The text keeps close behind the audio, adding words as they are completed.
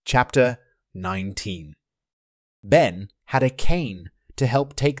Chapter 19. Ben had a cane to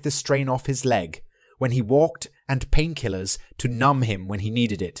help take the strain off his leg when he walked and painkillers to numb him when he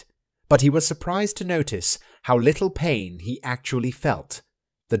needed it, but he was surprised to notice how little pain he actually felt.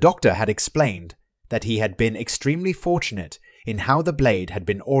 The doctor had explained that he had been extremely fortunate in how the blade had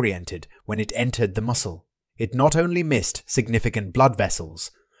been oriented when it entered the muscle. It not only missed significant blood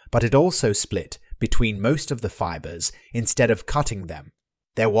vessels, but it also split between most of the fibers instead of cutting them.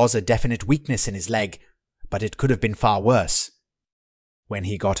 There was a definite weakness in his leg, but it could have been far worse. When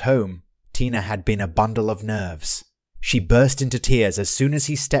he got home, Tina had been a bundle of nerves. She burst into tears as soon as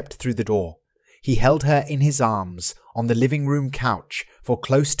he stepped through the door. He held her in his arms on the living room couch for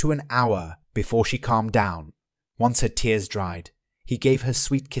close to an hour before she calmed down. Once her tears dried, he gave her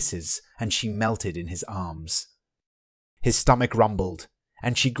sweet kisses and she melted in his arms. His stomach rumbled,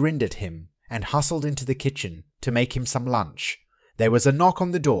 and she grinned at him and hustled into the kitchen to make him some lunch. There was a knock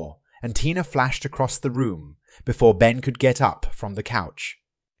on the door, and Tina flashed across the room before Ben could get up from the couch.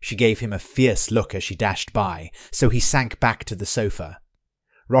 She gave him a fierce look as she dashed by, so he sank back to the sofa.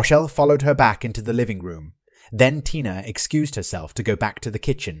 Rochelle followed her back into the living room. Then Tina excused herself to go back to the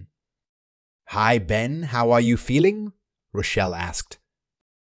kitchen. "Hi, Ben, how are you feeling?" Rochelle asked.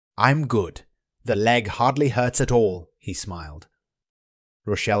 "I'm good. The leg hardly hurts at all," he smiled.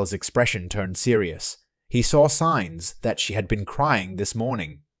 Rochelle's expression turned serious. He saw signs that she had been crying this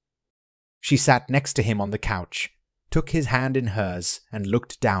morning. She sat next to him on the couch, took his hand in hers, and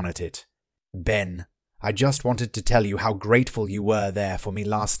looked down at it. "Ben, I just wanted to tell you how grateful you were there for me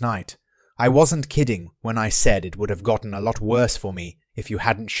last night. I wasn't kidding when I said it would have gotten a lot worse for me if you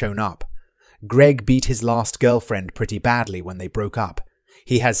hadn't shown up. Greg beat his last girlfriend pretty badly when they broke up.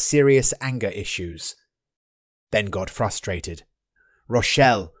 He has serious anger issues." Ben got frustrated.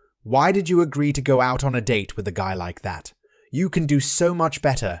 "Rochelle, why did you agree to go out on a date with a guy like that? You can do so much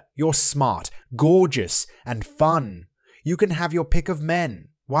better. You're smart, gorgeous, and fun. You can have your pick of men.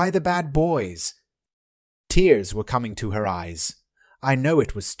 Why the bad boys?" Tears were coming to her eyes. "I know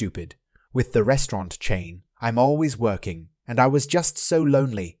it was stupid. With the restaurant chain, I'm always working, and I was just so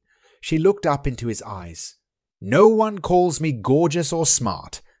lonely." She looked up into his eyes. "No one calls me gorgeous or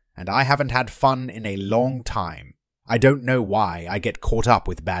smart, and I haven't had fun in a long time. I don't know why I get caught up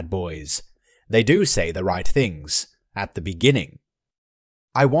with bad boys. They do say the right things at the beginning.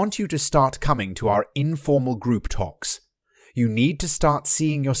 I want you to start coming to our informal group talks. You need to start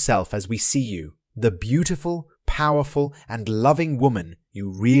seeing yourself as we see you, the beautiful, powerful, and loving woman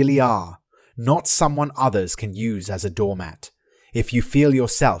you really are, not someone others can use as a doormat. If you feel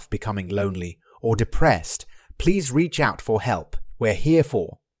yourself becoming lonely or depressed, please reach out for help. We're here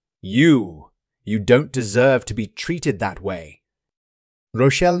for you. You don't deserve to be treated that way."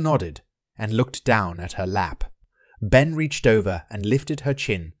 Rochelle nodded and looked down at her lap. Ben reached over and lifted her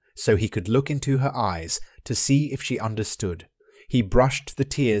chin so he could look into her eyes to see if she understood. He brushed the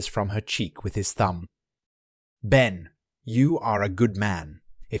tears from her cheek with his thumb. "Ben, you are a good man.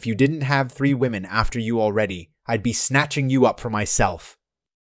 If you didn't have 3 women after you already, I'd be snatching you up for myself."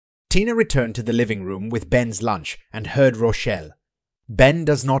 Tina returned to the living room with Ben's lunch and heard Rochelle. "Ben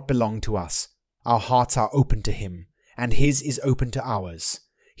does not belong to us. Our hearts are open to him, and his is open to ours.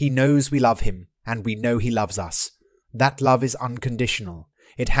 He knows we love him, and we know he loves us. That love is unconditional.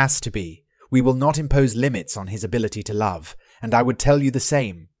 It has to be. We will not impose limits on his ability to love, and I would tell you the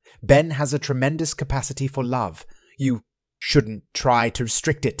same. Ben has a tremendous capacity for love. You shouldn't try to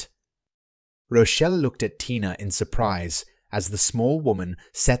restrict it." Rochelle looked at Tina in surprise as the small woman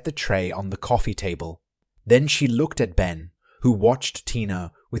set the tray on the coffee table. Then she looked at Ben, who watched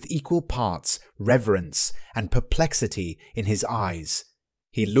Tina with equal parts reverence and perplexity in his eyes.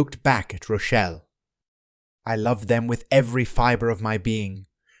 He looked back at Rochelle. "I love them with every fiber of my being,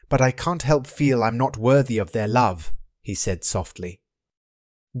 but I can't help feel I'm not worthy of their love," he said softly.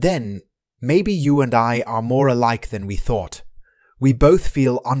 "Then, maybe you and I are more alike than we thought. We both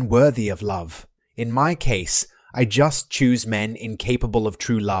feel unworthy of love. In my case, I just choose men incapable of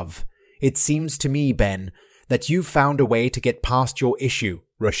true love. It seems to me, Ben, that you've found a way to get past your issue,"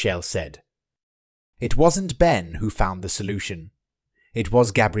 Rochelle said. It wasn't Ben who found the solution. It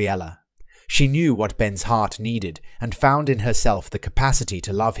was Gabriella. She knew what Ben's heart needed and found in herself the capacity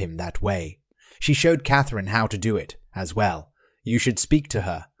to love him that way. She showed Catherine how to do it, as well. "You should speak to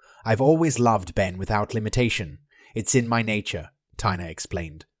her. I've always loved Ben without limitation. It's in my nature," Tina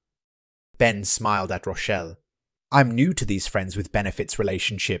explained. Ben smiled at Rochelle. "I'm new to these friends with benefits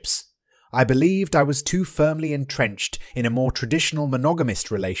relationships. I believed I was too firmly entrenched in a more traditional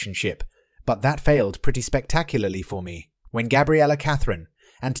monogamist relationship, but that failed pretty spectacularly for me when Gabriella, Catherine,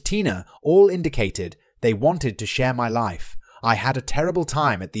 and Tina all indicated they wanted to share my life. I had a terrible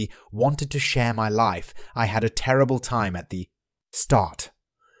time at the wanted to share my life. I had a terrible time at the start.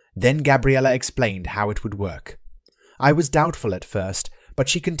 Then Gabriella explained how it would work. I was doubtful at first, but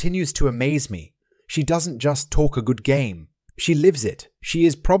she continues to amaze me. She doesn't just talk a good game. She lives it. She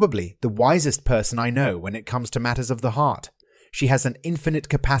is probably the wisest person I know when it comes to matters of the heart. She has an infinite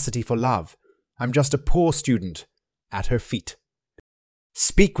capacity for love. I'm just a poor student at her feet.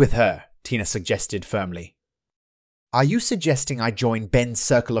 Speak with her, Tina suggested firmly. Are you suggesting I join Ben's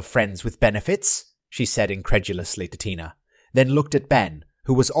circle of friends with benefits? She said incredulously to Tina, then looked at Ben,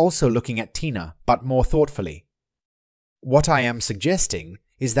 who was also looking at Tina, but more thoughtfully. What I am suggesting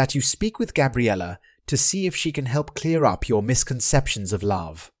is that you speak with Gabriella to see if she can help clear up your misconceptions of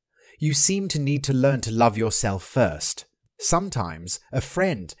love. You seem to need to learn to love yourself first. Sometimes a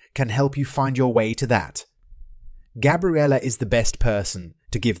friend can help you find your way to that. Gabriella is the best person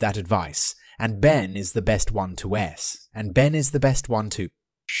to give that advice, and Ben is the best one to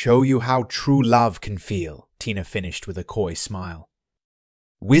show you how true love can feel, Tina finished with a coy smile.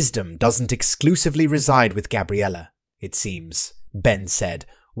 Wisdom doesn't exclusively reside with Gabriella, it seems, Ben said,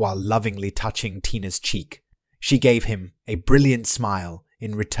 while lovingly touching Tina's cheek. She gave him a brilliant smile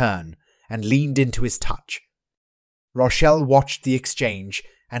in return and leaned into his touch. Rochelle watched the exchange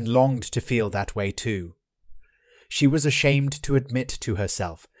and longed to feel that way too. She was ashamed to admit to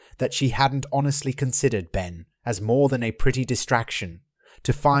herself that she hadn't honestly considered Ben as more than a pretty distraction.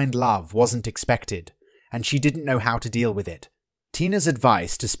 To find love wasn't expected, and she didn't know how to deal with it. Tina's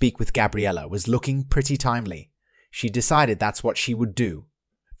advice to speak with Gabriella was looking pretty timely. She decided that's what she would do.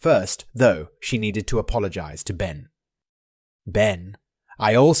 First, though, she needed to apologize to Ben. Ben,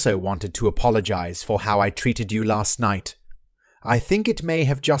 I also wanted to apologize for how I treated you last night. I think it may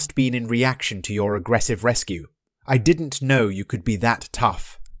have just been in reaction to your aggressive rescue. I didn't know you could be that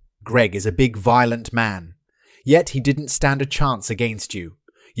tough. Greg is a big, violent man. Yet he didn't stand a chance against you.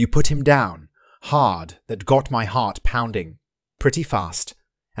 You put him down, hard, that got my heart pounding. Pretty fast.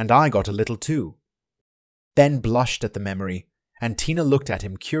 And I got a little too. Ben blushed at the memory, and Tina looked at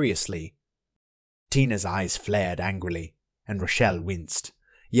him curiously. Tina's eyes flared angrily, and Rochelle winced.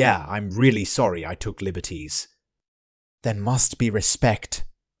 Yeah, I'm really sorry I took liberties. There must be respect.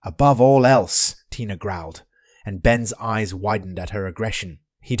 Above all else, Tina growled, and Ben's eyes widened at her aggression.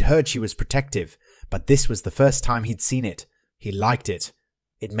 He'd heard she was protective, but this was the first time he'd seen it. He liked it.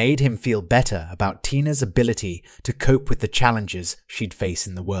 It made him feel better about Tina's ability to cope with the challenges she'd face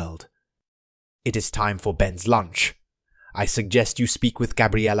in the world. It is time for Ben's lunch. I suggest you speak with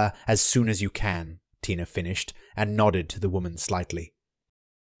Gabriella as soon as you can, Tina finished, and nodded to the woman slightly.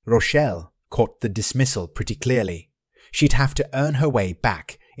 Rochelle caught the dismissal pretty clearly. She'd have to earn her way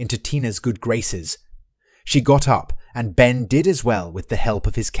back into Tina's good graces. She got up, and Ben did as well with the help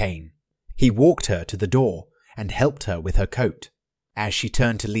of his cane. He walked her to the door and helped her with her coat. As she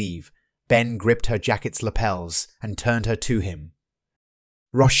turned to leave, Ben gripped her jacket's lapels and turned her to him.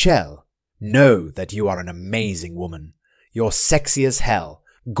 Rochelle, know that you are an amazing woman. You're sexy as hell,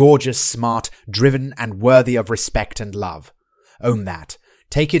 gorgeous, smart, driven, and worthy of respect and love. Own that.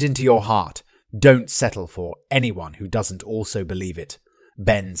 Take it into your heart. Don't settle for anyone who doesn't also believe it,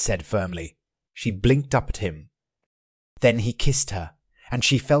 Ben said firmly. She blinked up at him. Then he kissed her, and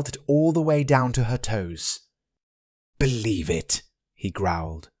she felt it all the way down to her toes. Believe it, he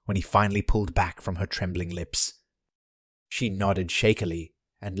growled when he finally pulled back from her trembling lips. She nodded shakily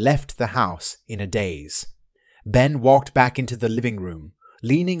and left the house in a daze. Ben walked back into the living room,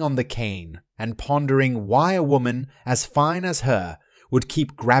 leaning on the cane and pondering why a woman as fine as her would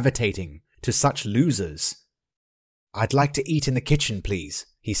keep gravitating to such losers. I'd like to eat in the kitchen, please,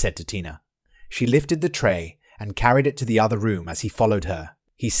 he said to Tina. She lifted the tray and carried it to the other room as he followed her.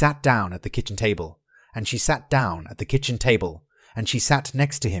 He sat down at the kitchen table, and she sat down at the kitchen table, and she sat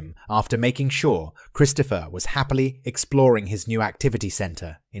next to him after making sure Christopher was happily exploring his new activity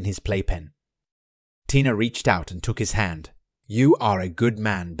center in his playpen. Tina reached out and took his hand. You are a good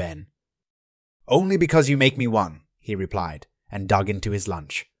man, Ben. Only because you make me one, he replied, and dug into his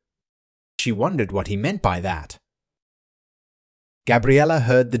lunch. She wondered what he meant by that. Gabriella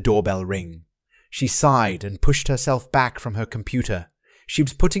heard the doorbell ring. She sighed and pushed herself back from her computer. She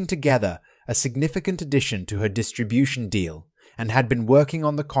was putting together a significant addition to her distribution deal and had been working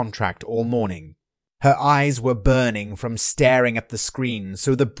on the contract all morning. Her eyes were burning from staring at the screen,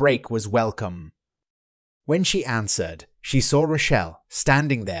 so the break was welcome. When she answered, she saw Rochelle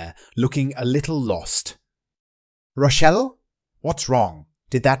standing there looking a little lost. Rochelle? What's wrong?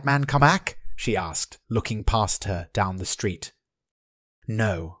 Did that man come back? She asked, looking past her down the street.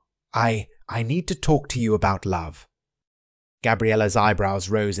 No, I need to talk to you about love. Gabriella's eyebrows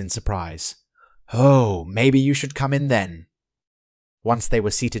rose in surprise. Oh, maybe you should come in then. Once they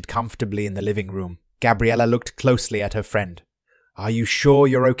were seated comfortably in the living room, Gabriella looked closely at her friend. "Are you sure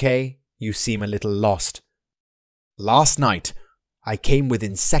you're okay? You seem a little lost." "Last night, I came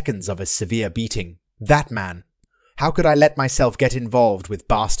within seconds of a severe beating. That man. How could I let myself get involved with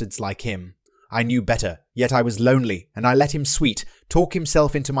bastards like him? I knew better, yet I was lonely, and I let him talk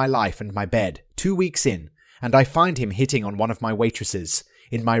himself into my life and my bed, 2 weeks in, and I find him hitting on one of my waitresses,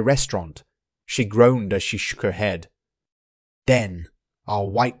 in my restaurant." She groaned as she shook her head. "Then, our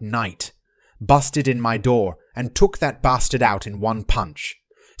white knight busted in my door and took that bastard out in one punch.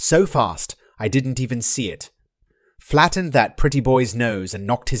 So fast, I didn't even see it. Flattened that pretty boy's nose and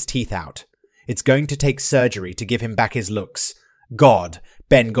knocked his teeth out. It's going to take surgery to give him back his looks. God,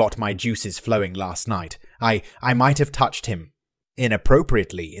 Ben got my juices flowing last night. I might have touched him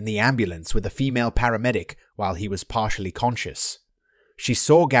inappropriately in the ambulance with a female paramedic while he was partially conscious." She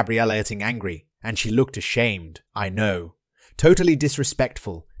saw Gabriella getting angry, and she looked ashamed, I know. Totally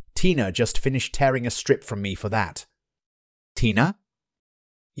disrespectful. Tina just finished tearing a strip from me for that. "Tina?"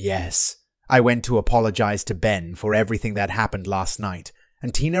 "Yes. I went to apologize to Ben for everything that happened last night,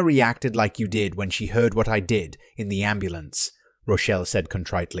 and Tina reacted like you did when she heard what I did in the ambulance," Rochelle said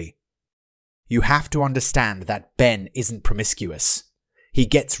contritely. "You have to understand that Ben isn't promiscuous. He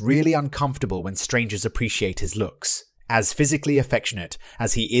gets really uncomfortable when strangers appreciate his looks. As physically affectionate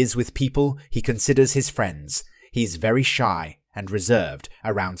as he is with people he considers his friends, he's very shy and reserved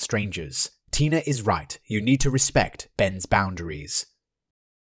around strangers. Tina is right. You need to respect Ben's boundaries."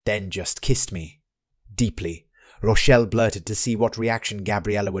 "Then just kissed me." Deeply, Rochelle blurted to see what reaction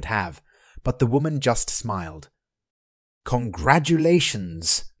Gabriella would have, but the woman just smiled.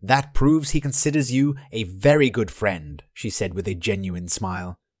 "Congratulations! That proves he considers you a very good friend," she said with a genuine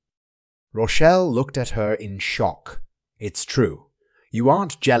smile. Rochelle looked at her in shock. "It's true. You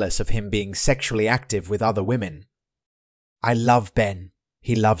aren't jealous of him being sexually active with other women." "I love Ben.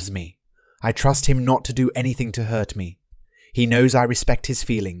 He loves me. I trust him not to do anything to hurt me. He knows I respect his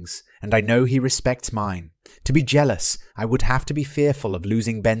feelings, and I know he respects mine. To be jealous, I would have to be fearful of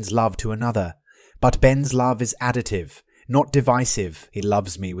losing Ben's love to another. But Ben's love is additive, not divisive. He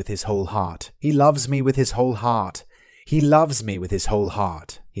loves me with his whole heart. He loves me with his whole heart. He loves me with his whole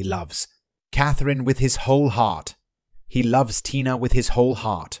heart. He loves Catherine with his whole heart. He loves Tina with his whole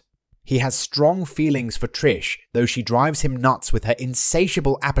heart. He has strong feelings for Trish, though she drives him nuts with her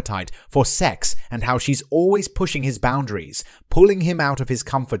insatiable appetite for sex and how she's always pushing his boundaries, pulling him out of his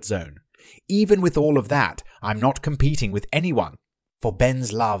comfort zone. Even with all of that, I'm not competing with anyone for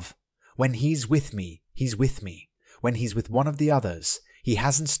Ben's love. When he's with me, he's with me. When he's with one of the others, he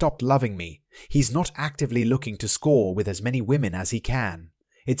hasn't stopped loving me. He's not actively looking to score with as many women as he can.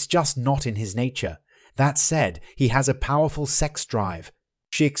 It's just not in his nature. That said, he has a powerful sex drive,"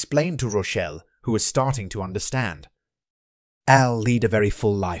 she explained to Rochelle, who was starting to understand. "I'll lead a very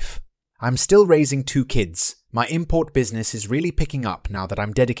full life. I'm still raising 2 kids. My import business is really picking up now that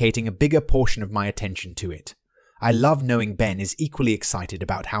I'm dedicating a bigger portion of my attention to it. I love knowing Ben is equally excited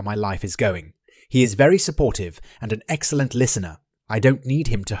about how my life is going. He is very supportive and an excellent listener. I don't need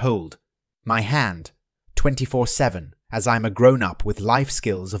him to hold my hand 24/7, as I'm a grown-up with life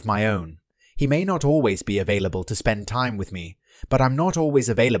skills of my own. He may not always be available to spend time with me, but I'm not always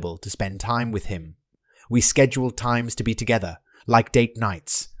available to spend time with him. We schedule times to be together, like date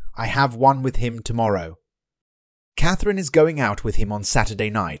nights. I have one with him tomorrow. Catherine is going out with him on Saturday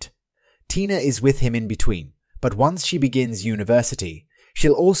night. Tina is with him in between, but once she begins university,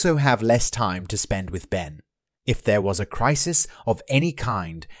 she'll also have less time to spend with Ben. If there was a crisis of any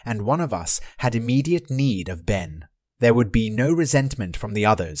kind and one of us had immediate need of Ben, there would be no resentment from the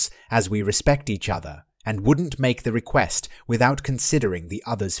others, as we respect each other and wouldn't make the request without considering the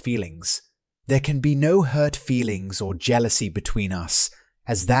other's feelings. There can be no hurt feelings or jealousy between us,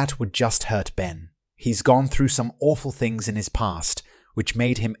 as that would just hurt Ben. He's gone through some awful things in his past, which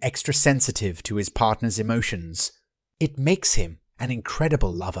made him extra sensitive to his partner's emotions. It makes him an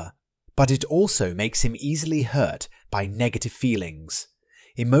incredible lover, but it also makes him easily hurt by negative feelings.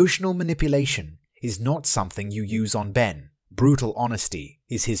 Emotional manipulation is not something you use on Ben. Brutal honesty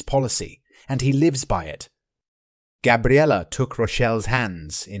is his policy, and he lives by it." Gabriella took Rochelle's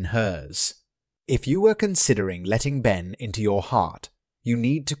hands in hers. "If you were considering letting Ben into your heart, you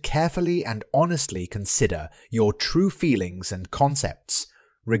need to carefully and honestly consider your true feelings and concepts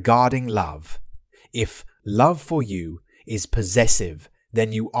regarding love. If love for you is possessive,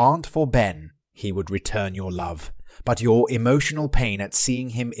 then you aren't for Ben. He would return your love. But your emotional pain at seeing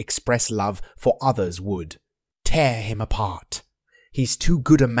him express love for others would tear him apart. He's too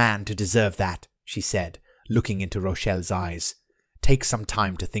good a man to deserve that," she said, looking into Rochelle's eyes. "Take some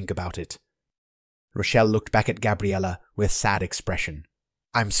time to think about it." Rochelle looked back at Gabriella with sad expression.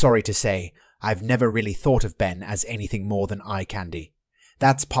 I'm sorry to say, I've never really thought of Ben as anything more than eye candy.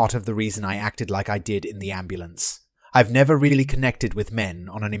 That's part of the reason I acted like I did in the ambulance. I've never really connected with men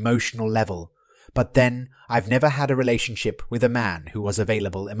on an emotional level, but then I've never had a relationship with a man who was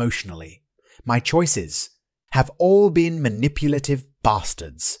available emotionally. My choices have all been manipulative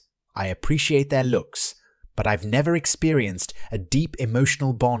bastards. I appreciate their looks, but I've never experienced a deep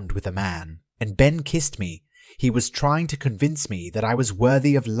emotional bond with a man. And Ben kissed me. He was trying to convince me that I was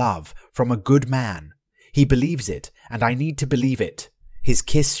worthy of love from a good man. He believes it, and I need to believe it. His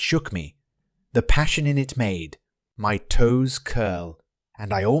kiss shook me. The passion in it made my toes curl,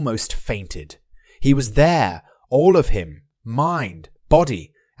 and I almost fainted. He was there, all of him, mind,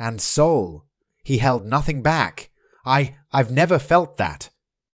 body, and soul. He held nothing back. I've never felt that.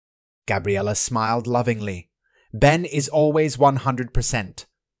 Gabriella smiled lovingly. Ben is always 100%.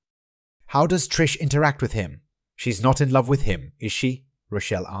 How does Trish interact with him? She's not in love with him, is she?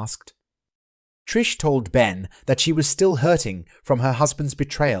 Rochelle asked. Trish told Ben that she was still hurting from her husband's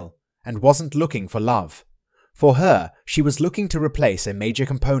betrayal and wasn't looking for love. For her, she was looking to replace a major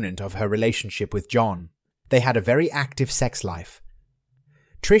component of her relationship with John. They had a very active sex life.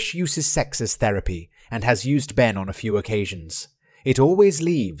 Trish uses sex as therapy and has used Ben on a few occasions. It always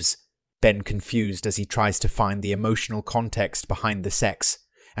leaves Ben confused as he tries to find the emotional context behind the sex,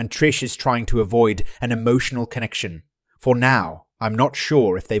 and Trish is trying to avoid an emotional connection. For now, I'm not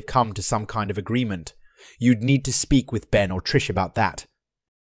sure if they've come to some kind of agreement. You'd need to speak with Ben or Trish about that.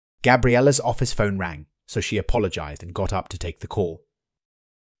 Gabriella's office phone rang, so she apologized and got up to take the call.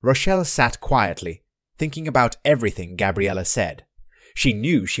 Rochelle sat quietly, thinking about everything Gabriella said. She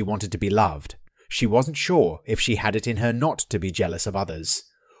knew she wanted to be loved. She wasn't sure if she had it in her not to be jealous of others.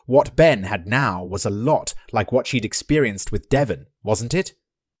 What Ben had now was a lot like what she'd experienced with Devon, wasn't it?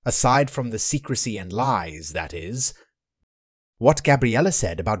 Aside from the secrecy and lies, that is. What Gabriella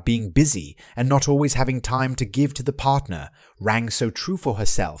said about being busy and not always having time to give to the partner rang so true for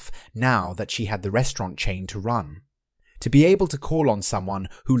herself now that she had the restaurant chain to run. To be able to call on someone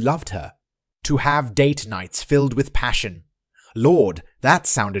who loved her. To have date nights filled with passion. Lord, that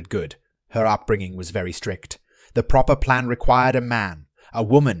sounded good. Her upbringing was very strict. The proper plan required a man, a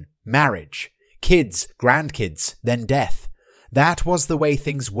woman, marriage, kids, grandkids, then death. That was the way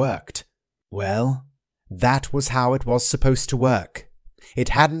things worked. Well, that was how it was supposed to work. It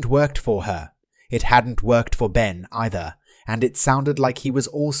hadn't worked for her. It hadn't worked for Ben either, and it sounded like he was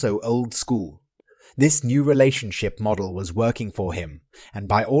also old school. This new relationship model was working for him, and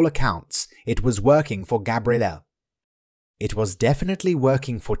by all accounts, it was working for Gabriella. It was definitely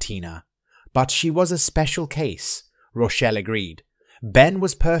working for Tina, but she was a special case, Rochelle agreed. Ben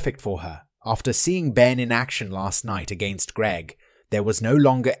was perfect for her. After seeing Ben in action last night against Greg, there was no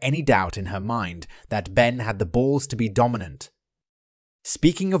longer any doubt in her mind that Ben had the balls to be dominant.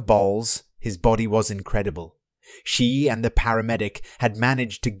 Speaking of balls, his body was incredible. She and the paramedic had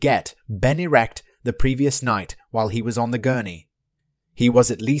managed to get Ben erect the previous night while he was on the gurney. He was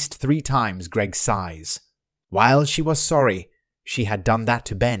at least 3 times Greg's size. While she was sorry she had done that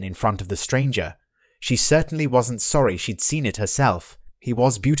to Ben in front of the stranger, she certainly wasn't sorry she'd seen it herself. He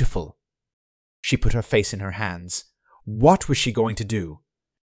was beautiful. She put her face in her hands. What was she going to do?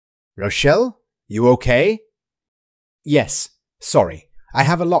 Rochelle, you okay? Yes, sorry. I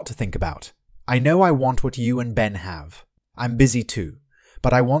have a lot to think about. I know I want what you and Ben have. I'm busy too,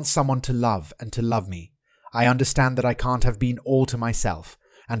 but I want someone to love and to love me. I understand that I can't have been all to myself,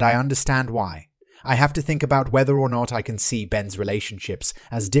 and I understand why. I have to think about whether or not I can see Ben's relationships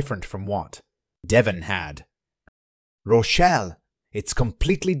as different from what Devon had. Rochelle, it's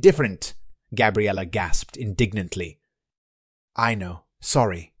completely different, Gabriella gasped indignantly. I know,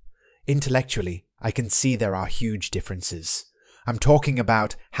 sorry. Intellectually, I can see there are huge differences. I'm talking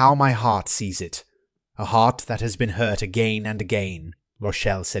about how my heart sees it. A heart that has been hurt again and again,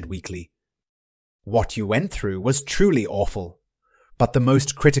 Rochelle said weakly. What you went through was truly awful. But the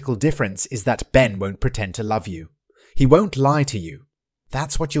most critical difference is that Ben won't pretend to love you. He won't lie to you.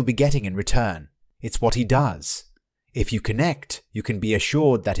 That's what you'll be getting in return. It's what he does. If you connect, you can be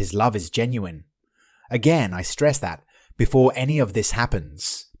assured that his love is genuine. Again, I stress that before any of this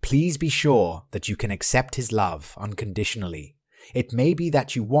happens, please be sure that you can accept his love unconditionally. It may be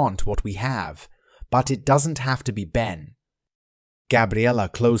that you want what we have, but it doesn't have to be Ben. Gabriella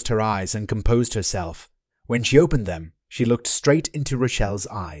closed her eyes and composed herself. When she opened them, she looked straight into Rochelle's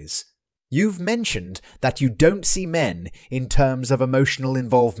eyes. You've mentioned that you don't see men in terms of emotional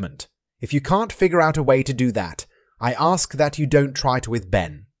involvement. If you can't figure out a way to do that, I ask that you don't try it with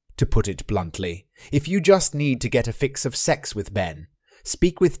Ben. To put it bluntly, if you just need to get a fix of sex with Ben,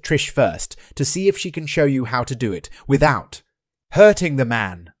 Speak with Trish first to see if she can show you how to do it without hurting the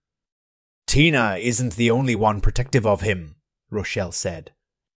man." "Tina isn't the only one protective of him," Rochelle said.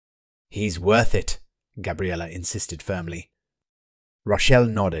 "He's worth it," Gabriella insisted firmly. Rochelle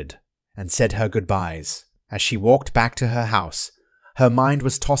nodded and said her goodbyes. As she walked back to her house, her mind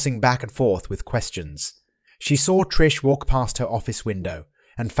was tossing back and forth with questions. She saw Trish walk past her office window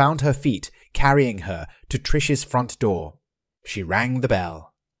and found her feet carrying her to Trish's front door. She rang the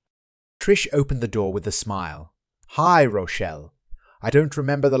bell. Trish opened the door with a smile. "Hi, Rochelle. I don't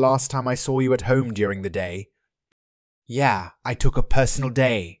remember the last time I saw you at home during the day." "Yeah, I took a personal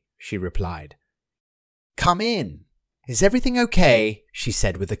day," she replied. "Come in. Is everything okay?" she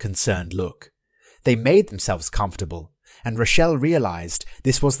said with a concerned look. They made themselves comfortable, and Rochelle realized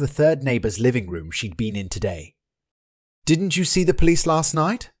this was the third neighbor's living room she'd been in today. "Didn't you see the police last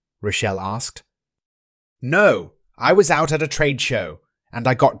night?" Rochelle asked. "No, I was out at a trade show, and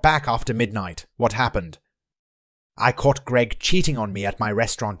I got back after midnight. What happened?" "I caught Greg cheating on me at my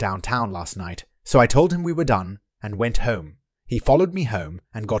restaurant downtown last night, so I told him we were done and went home. He followed me home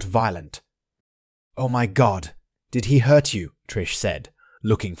and got violent." "Oh my God, did he hurt you?" Trish said,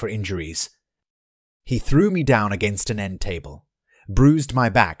 looking for injuries. "He threw me down against an end table, bruised my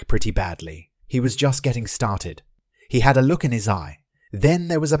back pretty badly. He was just getting started. He had a look in his eye. Then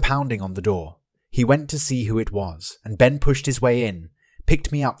there was a pounding on the door. He went to see who it was, and Ben pushed his way in,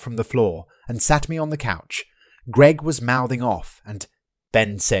 picked me up from the floor, and sat me on the couch. Greg was mouthing off, and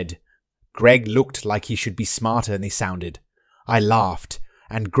Ben said, Greg looked like he should be smarter than he sounded. I laughed,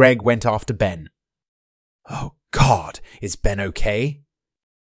 and Greg went after Ben." "Oh God, is Ben okay?"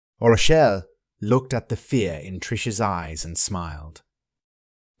 Rochelle looked at the fear in Trish's eyes and smiled.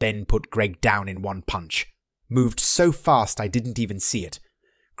 "Ben put Greg down in one punch. Moved so fast I didn't even see it.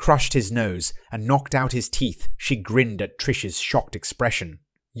 Crushed his nose and knocked out his teeth." She grinned at Trish's shocked expression.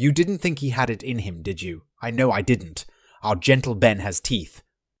 "You didn't think he had it in him, did you? I know I didn't. Our gentle Ben has teeth."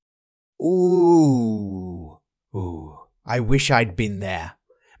 Ooh. I wish I'd been there.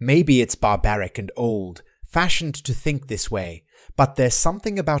 Maybe it's barbaric and old, fashioned to think this way, but there's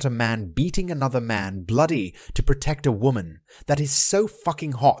something about a man beating another man bloody to protect a woman that is so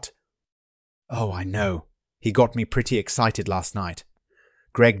fucking hot. Oh, I know. He got me pretty excited last night.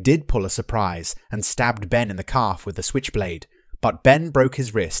 Greg did pull a surprise and stabbed Ben in the calf with a switchblade, but Ben broke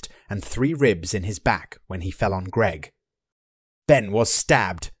his wrist and 3 ribs in his back when he fell on Greg. "Ben was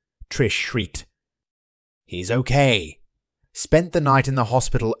stabbed," Trish shrieked. "He's okay. Spent the night in the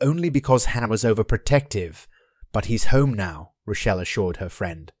hospital only because Hannah was overprotective, but he's home now," Rochelle assured her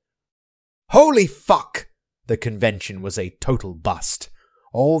friend. "Holy fuck!" The convention was a total bust.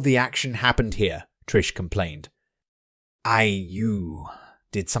 "All the action happened here," Trish complained. "You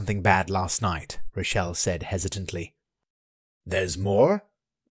did something bad last night," Rochelle said hesitantly. "There's more?"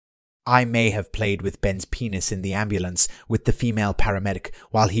 "I may have played with Ben's penis in the ambulance with the female paramedic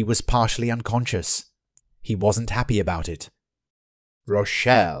while he was partially unconscious. He wasn't happy about it."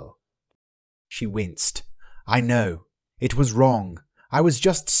 "Rochelle." She winced. "I know. It was wrong. I was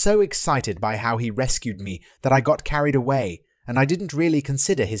just so excited by how he rescued me that I got carried away, and I didn't really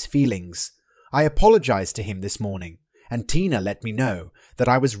consider his feelings. I apologized to him this morning, and Tina let me know that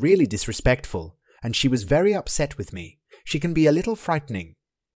I was really disrespectful, and she was very upset with me. She can be a little frightening."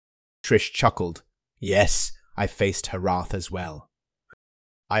 Trish chuckled. "Yes, I faced her wrath as well.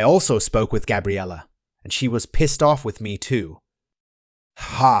 I also spoke with Gabriella, and she was pissed off with me too."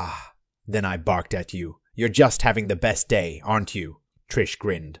 "Ha! Then I barked at you. You're just having the best day, aren't you?" Trish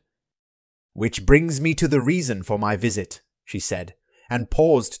grinned. "Which brings me to the reason for my visit," she said, and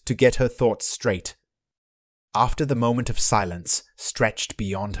paused to get her thoughts straight. After the moment of silence stretched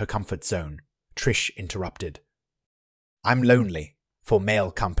beyond her comfort zone, Trish interrupted. "I'm lonely, for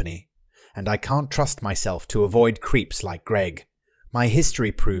male company, and I can't trust myself to avoid creeps like Greg. My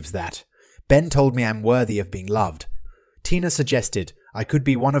history proves that. Ben told me I'm worthy of being loved. Tina suggested I could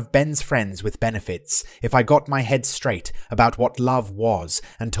be one of Ben's friends with benefits if I got my head straight about what love was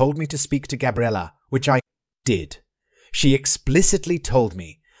and told me to speak to Gabriella, which I did. She explicitly told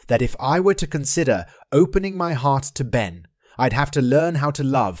me that if I were to consider opening my heart to Ben, I'd have to learn how to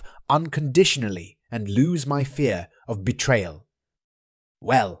love unconditionally and lose my fear of betrayal.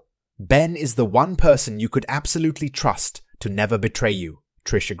 Well, Ben is the one person you could absolutely trust to never betray you,"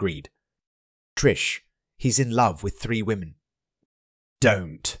 Trish agreed. "Trish, he's in love with 3 women.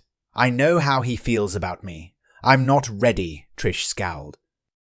 Don't. I know how he feels about me. I'm not ready," Trish scowled.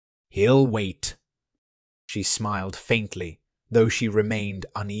 "He'll wait." She smiled faintly, though she remained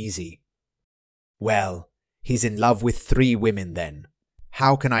uneasy. "Well, he's in love with 3 women then.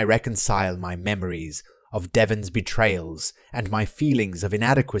 How can I reconcile my memories of Devon's betrayals and my feelings of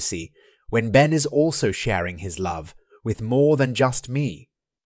inadequacy when Ben is also sharing his love with more than just me.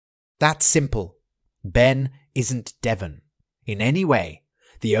 That's simple. Ben isn't Devon. In any way.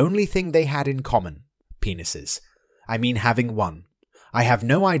 The only thing they had in common, penises. I mean having one. I have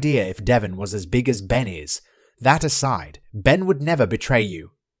no idea if Devon was as big as Ben is. That aside, Ben would never betray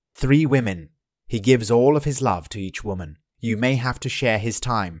you. 3 women. He gives all of his love to each woman. You may have to share his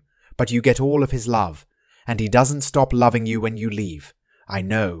time, but you get all of his love. And he doesn't stop loving you when you leave. I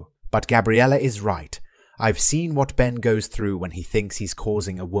know, but Gabriella is right. I've seen what Ben goes through when he thinks he's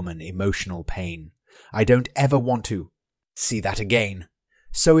causing a woman emotional pain. I don't ever want to see that again.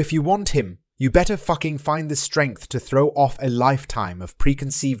 So if you want him, you better fucking find the strength to throw off a lifetime of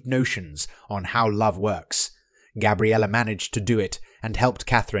preconceived notions on how love works. Gabriella managed to do it and helped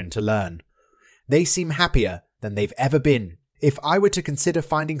Catherine to learn. They seem happier than they've ever been. If I were to consider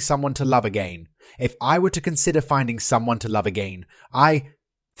finding someone to love again, I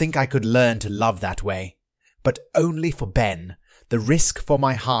think I could learn to love that way. But only for Ben. The risk for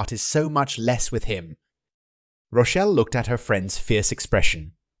my heart is so much less with him. Rochelle looked at her friend's fierce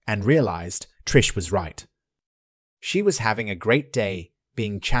expression and realized Trish was right. She was having a great day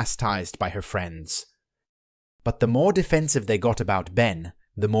being chastised by her friends. But the more defensive they got about Ben,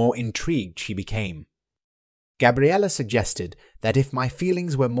 the more intrigued she became. Gabriella suggested that if my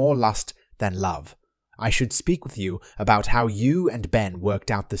feelings were more lust than love, I should speak with you about how you and Ben worked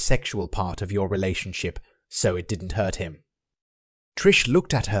out the sexual part of your relationship so it didn't hurt him. Trish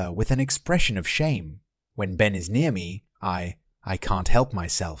looked at her with an expression of shame. When Ben is near me, I can't help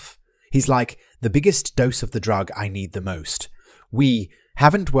myself. He's like the biggest dose of the drug I need the most. We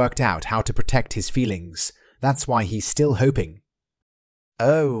haven't worked out how to protect his feelings. That's why he's still hoping.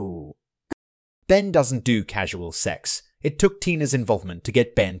 Oh. Ben doesn't do casual sex. It took Tina's involvement to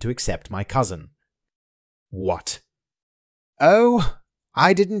get Ben to accept my cousin. What? Oh,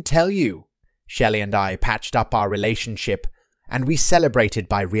 I didn't tell you. Shelley and I patched up our relationship, and we celebrated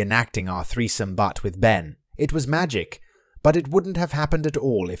by reenacting our threesome butt with Ben. It was magic, but it wouldn't have happened at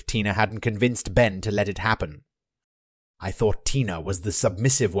all if Tina hadn't convinced Ben to let it happen. I thought Tina was the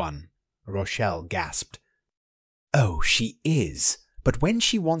submissive one, Rochelle gasped. Oh, she is, but when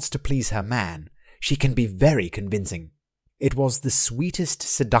she wants to please her man, she can be very convincing. It was the sweetest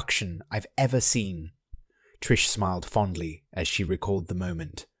seduction I've ever seen. Trish smiled fondly as she recalled the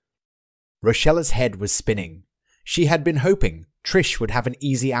moment. Rochelle's head was spinning. She had been hoping Trish would have an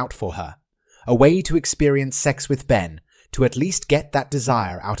easy out for her, a way to experience sex with Ben, to at least get that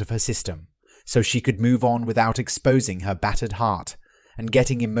desire out of her system, so she could move on without exposing her battered heart and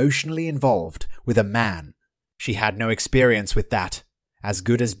getting emotionally involved with a man. She had no experience with that. As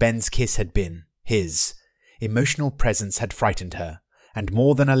good as Ben's kiss had been, his emotional presence had frightened her, and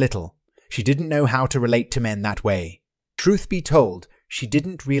more than a little. She didn't know how to relate to men that way. Truth be told, she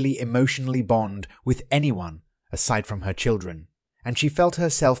didn't really emotionally bond with anyone aside from her children, and she felt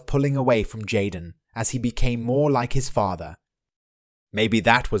herself pulling away from Jaden as he became more like his father. Maybe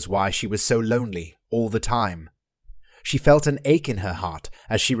that was why she was so lonely all the time. She felt an ache in her heart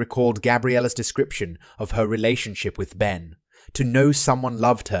as she recalled Gabriella's description of her relationship with Ben. To know someone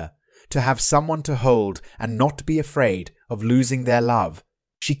loved her, to have someone to hold and not be afraid of losing their love.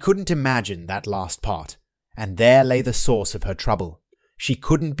 She couldn't imagine that last part, and there lay the source of her trouble. She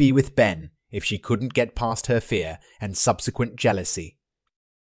couldn't be with Ben if she couldn't get past her fear and subsequent jealousy.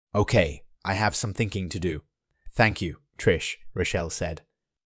 Okay, I have some thinking to do. Thank you, Trish, Rochelle said.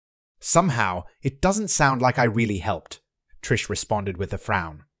 Somehow, it doesn't sound like I really helped, Trish responded with a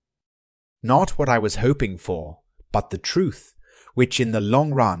frown. Not what I was hoping for, but the truth, which in the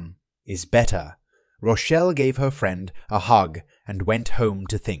long run is better. Rochelle gave her friend a hug and went home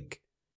to think.